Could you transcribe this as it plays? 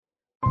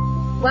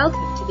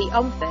Welcome to the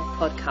OMFIF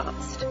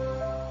podcast.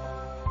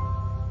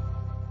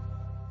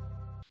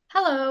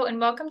 Hello, and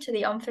welcome to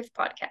the OMFIF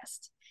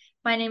podcast.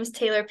 My name is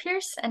Taylor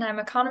Pierce, and I'm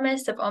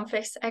economist of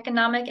OMFIF's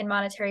Economic and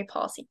Monetary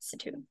Policy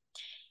Institute.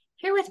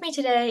 Here with me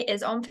today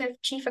is OMFIF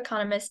Chief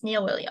Economist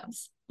Neil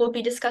Williams. We'll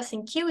be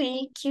discussing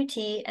QE,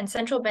 QT, and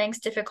central banks'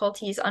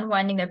 difficulties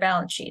unwinding their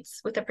balance sheets,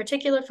 with a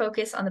particular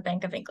focus on the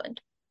Bank of England.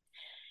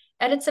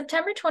 At its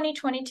September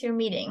 2022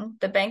 meeting,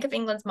 the Bank of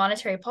England's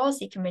Monetary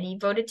Policy Committee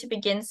voted to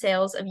begin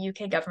sales of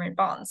UK government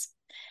bonds.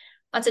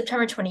 On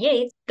September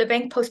 28th, the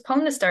bank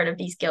postponed the start of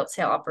these gilt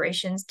sale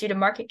operations due to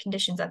market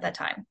conditions at that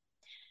time.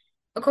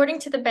 According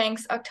to the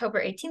bank's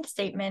October 18th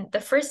statement,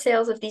 the first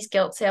sales of these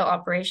gilt sale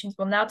operations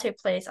will now take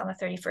place on the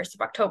 31st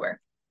of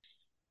October.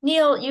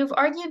 Neil, you've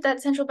argued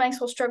that central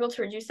banks will struggle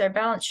to reduce their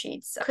balance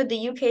sheets. Could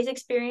the UK's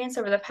experience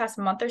over the past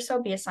month or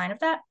so be a sign of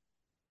that?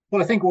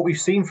 Well, I think what we've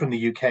seen from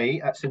the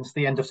UK since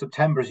the end of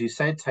September, as you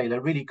said,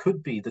 Taylor, really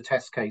could be the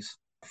test case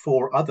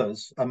for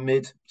others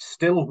amid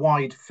still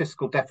wide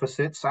fiscal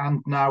deficits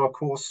and now, of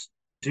course,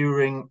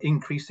 during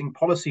increasing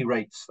policy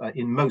rates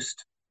in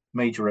most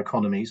major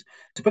economies.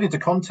 To put into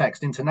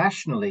context,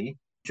 internationally,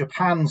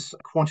 Japan's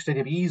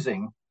quantitative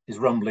easing is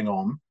rumbling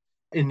on.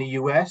 In the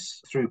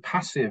US, through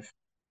passive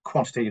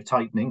quantitative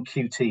tightening,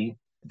 QT,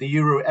 the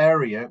euro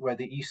area, where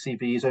the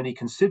ECB is only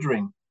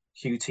considering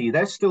QT,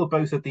 they're still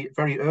both at the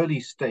very early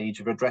stage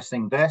of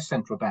addressing their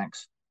central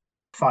bank's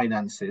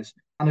finances.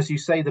 And as you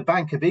say, the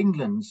Bank of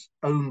England's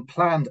own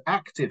planned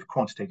active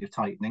quantitative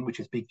tightening, which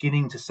is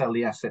beginning to sell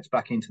the assets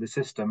back into the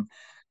system,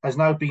 has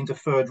now been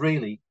deferred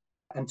really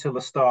until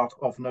the start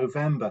of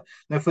November.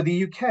 Now, for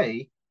the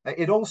UK,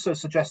 it also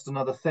suggests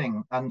another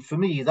thing. And for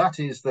me, that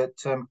is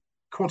that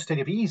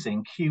quantitative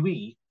easing,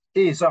 QE,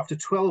 is, after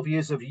 12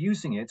 years of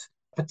using it,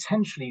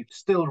 potentially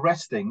still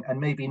resting and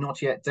maybe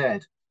not yet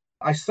dead.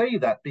 I say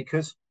that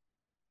because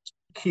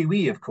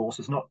QE, of course,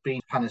 has not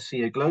been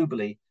panacea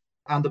globally,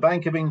 and the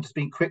Bank of England has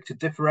been quick to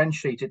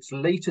differentiate its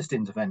latest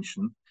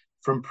intervention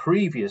from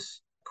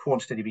previous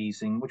quantitative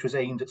easing, which was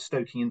aimed at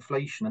stoking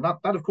inflation. And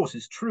that of course,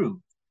 is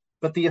true.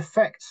 But the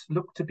effects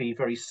look to be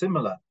very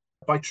similar.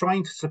 By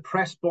trying to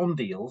suppress bond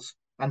deals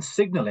and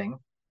signalling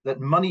that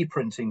money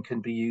printing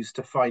can be used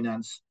to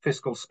finance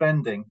fiscal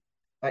spending,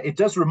 it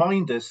does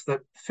remind us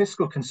that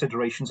fiscal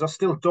considerations are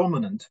still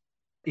dominant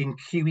in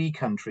QE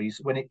countries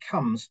when it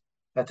comes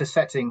to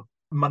setting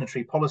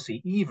monetary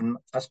policy, even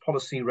as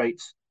policy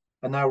rates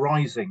are now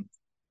rising.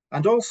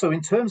 And also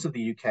in terms of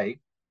the UK,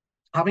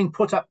 having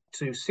put up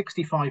to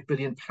 £65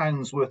 billion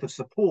worth of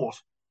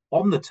support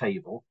on the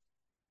table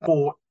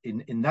for,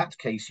 in that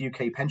case,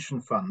 UK pension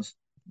funds,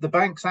 the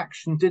bank's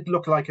action did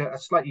look like a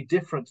slightly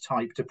different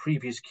type to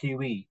previous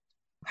QE.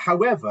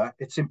 However,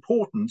 it's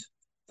important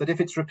that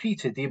if it's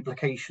repeated, the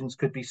implications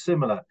could be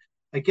similar.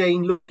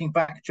 Again, looking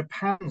back,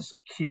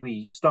 Japan's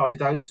QE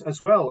started out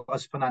as well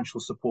as financial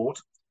support.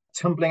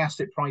 Tumbling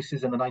asset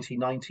prices in the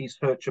 1990s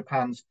hurt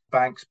Japan's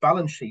banks'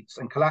 balance sheets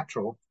and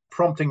collateral,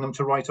 prompting them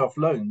to write off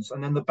loans.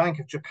 And then the Bank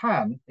of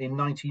Japan in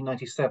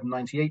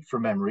 1997-98,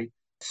 from memory,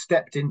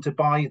 stepped in to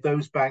buy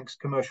those banks'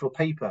 commercial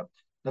paper.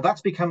 Now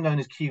that's become known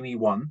as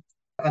QE1,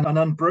 and an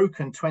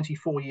unbroken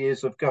 24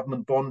 years of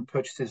government bond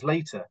purchases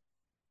later,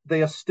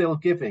 they are still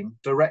giving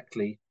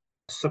directly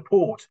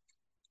support.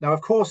 Now,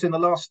 of course, in the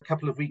last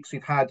couple of weeks,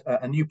 we've had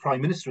a new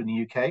Prime Minister in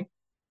the UK,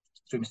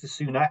 through Mr.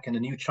 Sunak, and a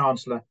new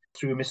Chancellor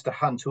through Mr.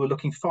 Hunt, who are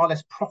looking far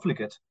less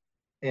profligate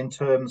in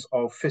terms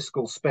of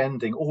fiscal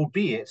spending,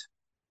 albeit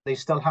they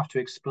still have to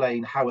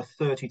explain how a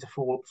 30 to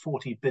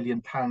 40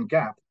 billion pound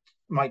gap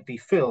might be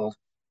filled,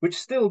 which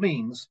still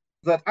means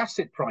that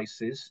asset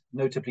prices,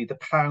 notably the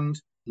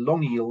pound,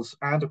 long yields,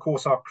 and of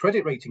course our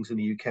credit ratings in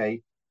the UK,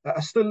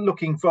 are still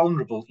looking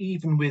vulnerable,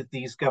 even with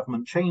these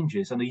government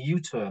changes and a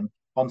U-turn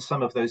on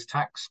some of those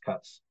tax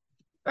cuts.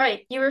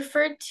 Right. You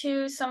referred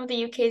to some of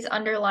the UK's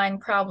underlying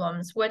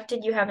problems. What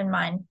did you have in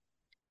mind?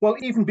 Well,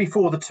 even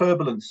before the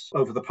turbulence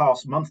over the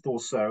past month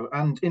or so,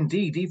 and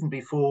indeed even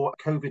before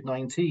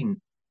COVID-19,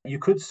 you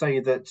could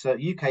say that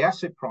UK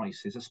asset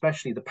prices,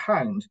 especially the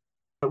pound,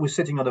 was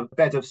sitting on a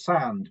bed of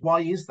sand. Why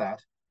is that?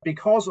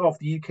 Because of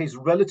the UK's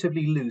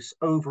relatively loose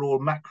overall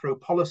macro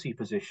policy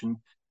position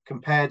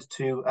compared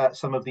to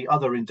some of the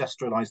other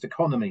industrialised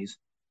economies.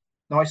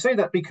 Now, I say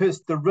that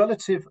because the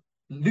relative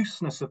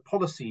looseness of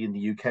policy in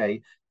the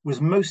UK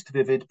was most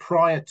vivid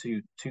prior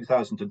to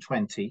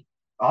 2020,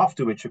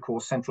 after which, of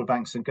course, central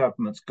banks and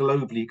governments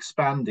globally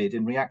expanded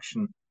in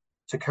reaction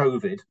to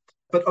COVID.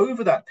 But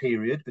over that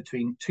period,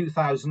 between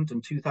 2000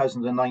 and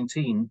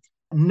 2019,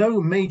 no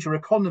major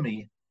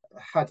economy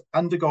had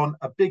undergone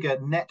a bigger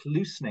net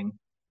loosening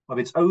of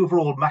its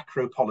overall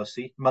macro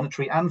policy,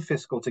 monetary and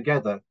fiscal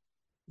together,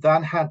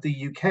 than had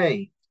the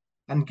UK.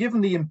 And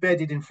given the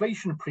embedded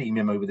inflation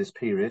premium over this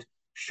period,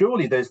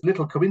 surely there's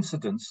little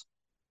coincidence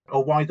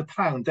or why the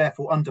pound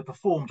therefore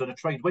underperformed on a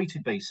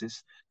trade-weighted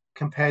basis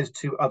compared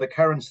to other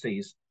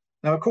currencies.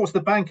 Now, of course,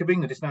 the Bank of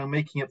England is now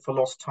making up for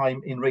lost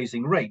time in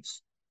raising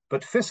rates,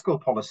 but fiscal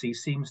policy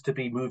seems to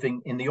be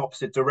moving in the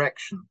opposite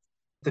direction.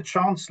 The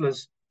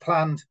Chancellor's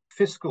planned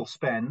fiscal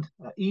spend,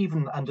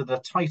 even under the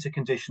tighter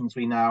conditions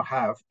we now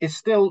have, is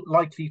still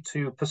likely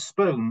to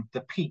postpone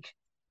the peak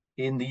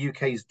in the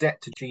UK's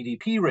debt to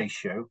GDP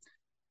ratio,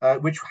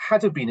 which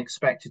had been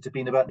expected to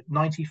be about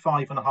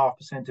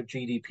 95.5% of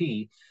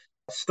GDP,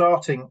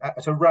 starting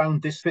at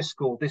around this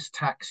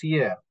tax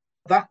year.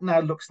 That now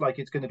looks like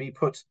it's going to be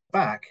put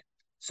back.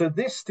 So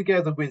this,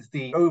 together with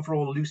the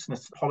overall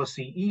looseness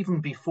policy, even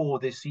before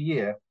this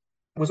year,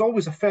 was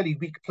always a fairly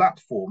weak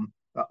platform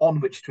on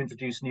which to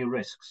introduce new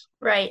risks.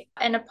 Right.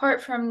 And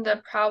apart from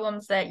the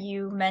problems that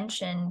you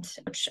mentioned,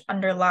 which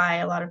underlie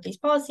a lot of these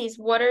policies,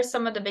 what are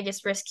some of the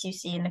biggest risks you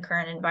see in the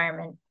current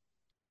environment?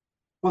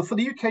 Well, for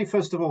the UK,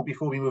 first of all,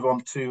 before we move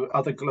on to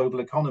other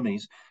global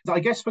economies, I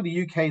guess for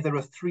the UK, there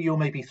are 3 or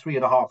maybe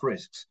 3.5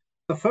 risks.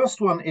 The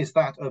first one is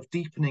that of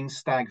deepening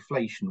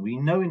stagflation. We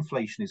know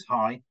inflation is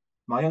high.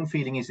 My own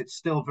feeling is it's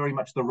still very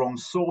much the wrong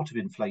sort of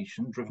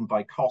inflation, driven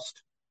by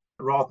cost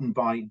rather than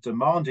by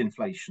demand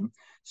inflation.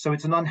 So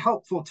it's an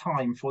unhelpful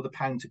time for the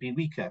pound to be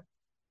weaker.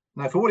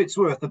 Now, for what it's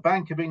worth, the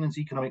Bank of England's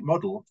economic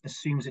model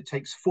assumes it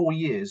takes 4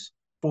 years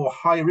for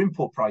higher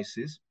import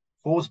prices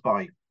caused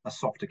by a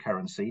softer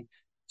currency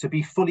to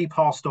be fully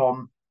passed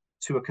on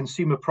to a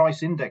consumer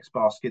price index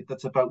basket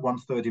that's about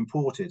 1/3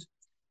 imported.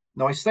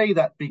 Now, I say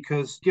that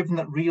because given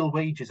that real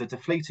wages are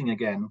deflating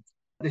again,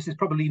 this is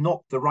probably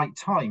not the right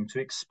time to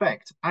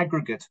expect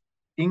aggregate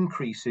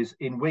increases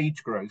in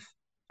wage growth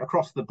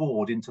across the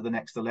board into the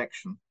next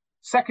election.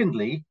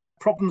 Secondly,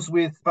 problems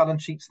with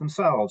balance sheets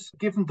themselves.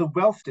 Given the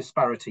wealth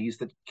disparities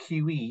that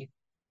QE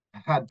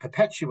had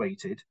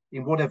perpetuated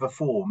in whatever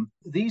form,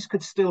 these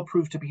could still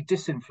prove to be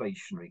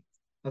disinflationary.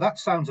 Now, that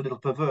sounds a little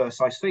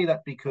perverse. I say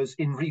that because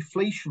in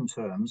reflation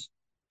terms,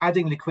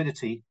 adding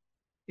liquidity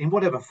in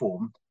whatever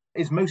form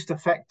is most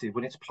effective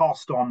when it's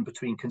passed on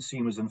between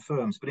consumers and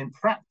firms. But in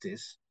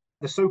practice,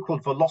 the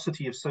so-called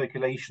velocity of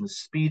circulation, the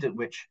speed at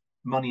which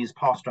money is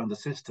passed around the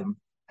system,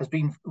 has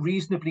been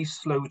reasonably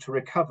slow to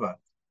recover.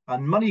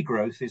 And money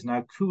growth is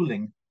now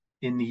cooling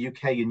in the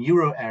UK and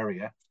Euro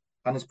area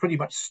and has pretty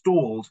much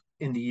stalled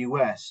in the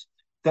US.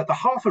 That the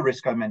half a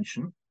risk I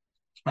mentioned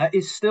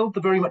is still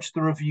very much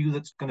the review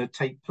that's going to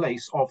take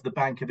place of the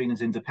Bank of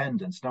England's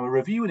independence. Now, a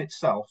review in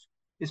itself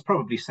is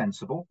probably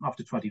sensible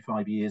after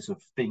 25 years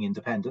of being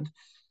independent,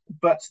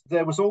 but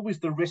there was always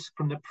the risk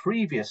from the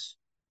previous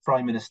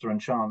Prime Minister and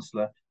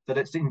Chancellor that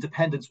its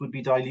independence would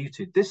be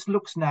diluted. This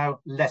looks now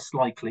less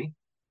likely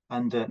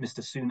under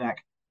Mr. Sunak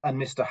and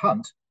Mr.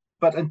 Hunt,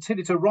 but until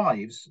it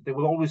arrives, there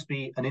will always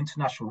be an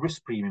international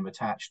risk premium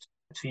attached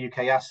to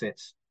UK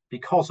assets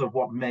because of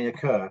what may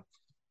occur.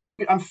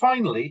 And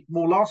finally,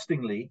 more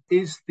lastingly,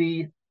 is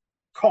the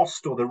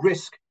cost or the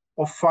risk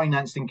of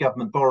financing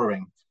government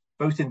borrowing,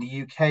 both in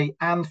the UK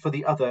and for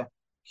the other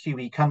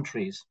QE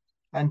countries.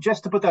 And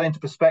just to put that into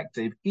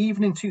perspective,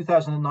 even in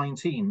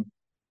 2019,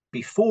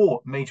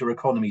 before major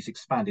economies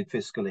expanded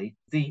fiscally,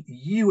 the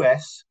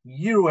US,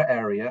 Euro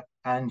area,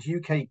 and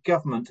UK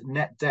government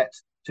net debt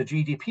to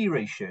GDP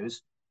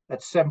ratios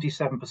at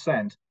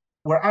 77%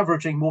 were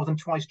averaging more than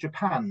twice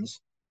Japan's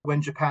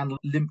when Japan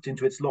limped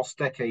into its lost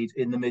decade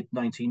in the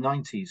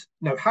mid-1990s.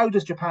 Now, how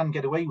does Japan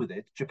get away with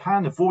it?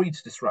 Japan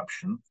avoids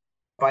disruption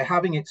by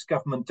having its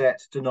government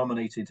debt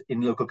denominated in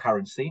local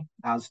currency,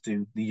 as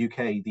do the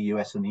UK, the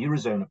US, and the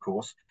Eurozone, of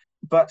course.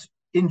 But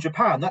in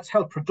Japan, that's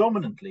held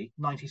predominantly,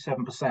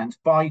 97%,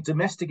 by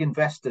domestic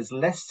investors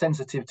less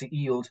sensitive to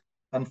yield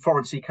and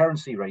foreign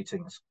currency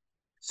ratings,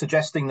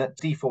 suggesting that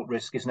default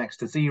risk is next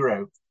to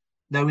zero.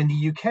 Now, in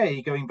the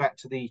UK, going back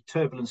to the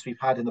turbulence we've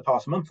had in the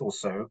past month or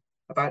so,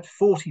 about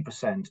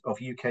 40% of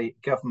UK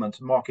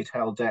government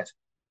market-held debt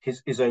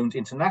is owned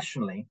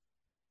internationally,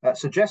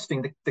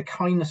 suggesting that the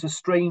kindness of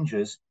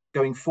strangers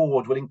going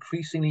forward will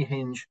increasingly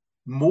hinge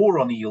more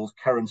on yield,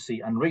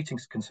 currency, and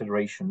ratings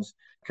considerations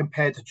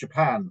compared to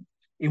Japan.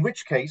 In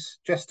which case,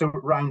 just to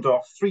round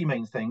off, 3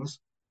 main things: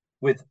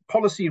 with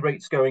policy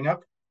rates going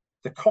up,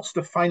 the cost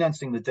of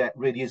financing the debt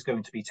really is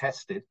going to be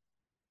tested.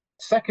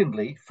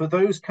 Secondly, for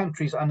those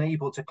countries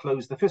unable to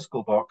close the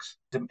fiscal box,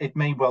 it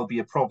may well be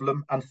a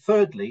problem. And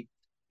thirdly,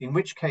 in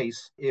which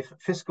case, if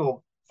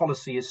fiscal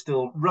policy is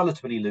still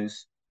relatively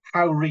loose,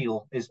 how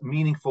real is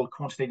meaningful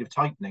quantitative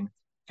tightening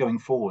going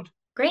forward?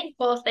 Great.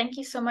 Well, thank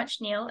you so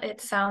much, Neil. It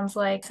sounds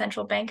like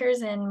central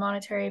bankers and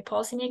monetary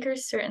policymakers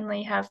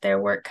certainly have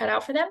their work cut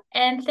out for them.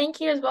 And thank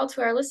you as well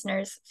to our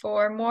listeners.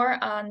 For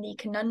more on the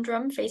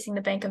conundrum facing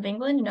the Bank of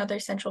England and other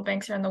central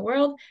banks around the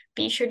world,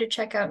 be sure to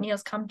check out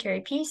Neil's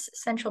commentary piece,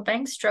 Central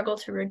Banks Struggle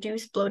to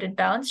Reduce Bloated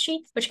Balance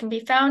Sheets, which can be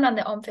found on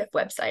the OMFIF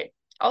website.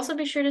 Also,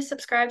 be sure to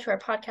subscribe to our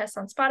podcast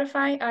on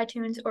Spotify,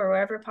 iTunes, or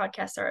wherever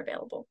podcasts are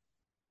available.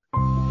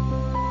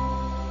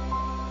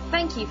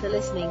 Thank you for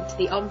listening to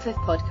the OMFIF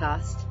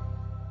podcast.